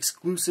stuff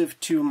exclusive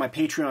to my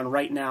Patreon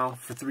right now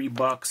for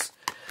 $3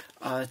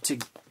 to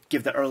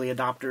give the early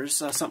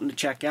adopters something to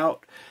check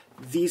out.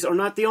 These are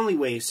not the only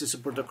ways to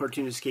support the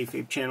Cartoonist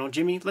Kayfabe channel.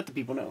 Jimmy, let the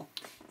people know.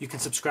 You can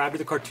subscribe to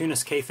the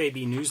Cartoonist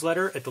Kayfabe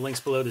newsletter at the links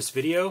below this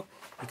video.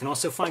 You can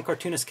also find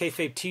Cartoonist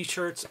Kayfabe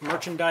t-shirts,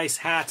 merchandise,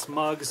 hats,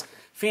 mugs,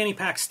 fanny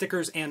packs,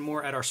 stickers, and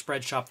more at our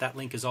spread shop. That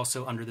link is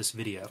also under this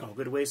video. All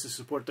good ways to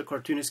support the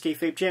Cartoonist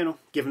Kayfabe channel.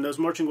 Give them those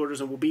marching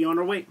orders and we'll be on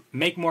our way.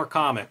 Make more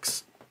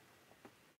comics.